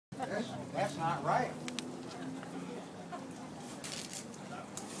That's not right.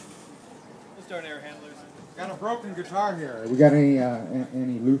 Let's start air handlers. Got a broken guitar here. We got any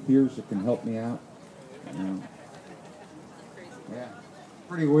luthiers that can help me out? Yeah.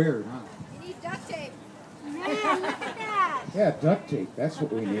 Pretty weird, huh? You need duct tape. Man, look at that. Yeah, duct tape. That's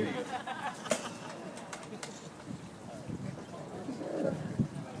what we need. Yeah.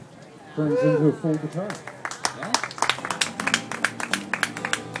 Turns into a full guitar. Yeah.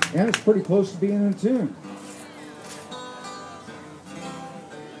 And it's pretty close to being in tune.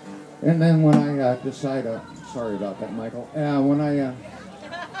 And then when I decide, sorry about that, Michael. When I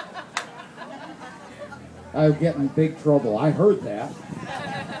get in big trouble. I heard that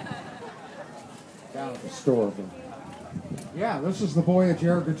down at the store. But yeah, this is the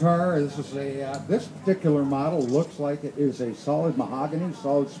Voyage-Air guitar. This is a this particular model looks like it is a solid mahogany,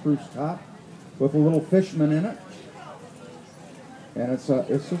 solid spruce top with a little fishman in it, and it's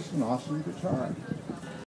just an awesome guitar.